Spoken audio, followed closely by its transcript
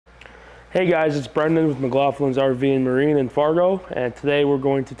Hey guys, it's Brendan with McLaughlin's RV and Marine in Fargo, and today we're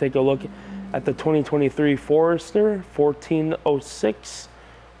going to take a look at the 2023 Forester 1406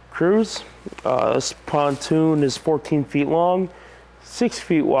 Cruise. This pontoon is 14 feet long, 6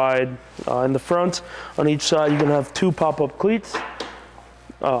 feet wide. In the front, on each side, you're going to have two pop-up cleats.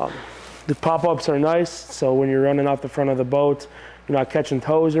 The pop-ups are nice, so when you're running off the front of the boat, you're not catching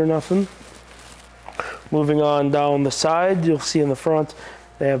tows or nothing. Moving on down the side, you'll see in the front,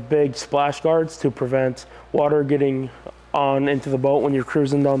 they have big splash guards to prevent water getting on into the boat when you're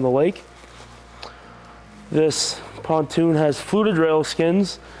cruising down the lake. This pontoon has fluted rail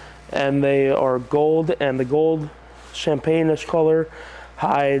skins, and they are gold, and the gold champagne-ish color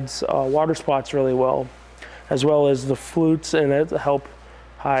hides water spots really well as the flutes in it help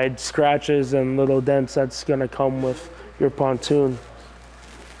hide scratches and little dents that's going to come with your pontoon.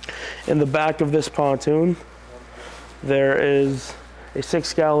 In the back of this pontoon, there is a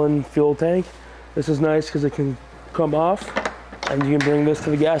 6-gallon fuel tank. This is nice because it can come off and you can bring this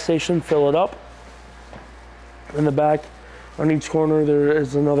to the gas station, fill it up. In the back, on each corner, there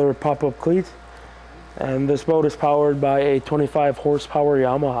is another pop-up cleat. And this boat is powered by a 25 horsepower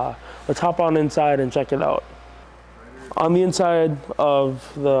Yamaha. Let's hop on inside and check it out. On the inside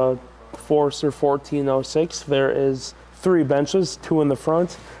of the Forester 1406, there is 3 benches, 2 in the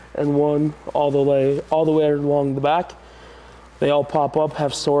front and 1 all the way along the back. They all pop up,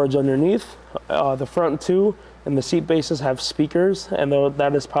 have storage underneath. The front 2 and the seat bases have speakers, and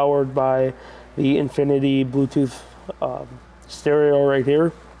that is powered by the Infinity Bluetooth stereo right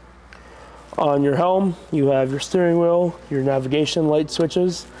here. On your helm, you have your steering wheel, your navigation light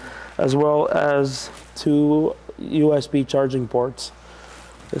switches, as well as 2 USB charging ports.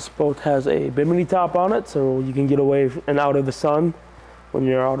 This boat has a bimini top on it, so you can get away and out of the sun when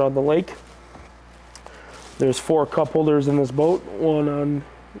you're out on the lake. There's 4 cup holders in this boat, 1 on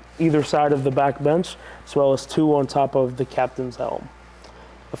either side of the back bench, as well as 2 on top of the captain's helm.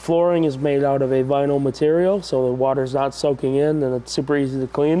 The flooring is made out of a vinyl material, so the water's not soaking in and it's super easy to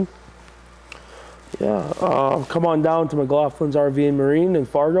clean. Yeah, come on down to McLaughlin's RV and Marine in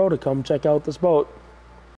Fargo to come check out this boat.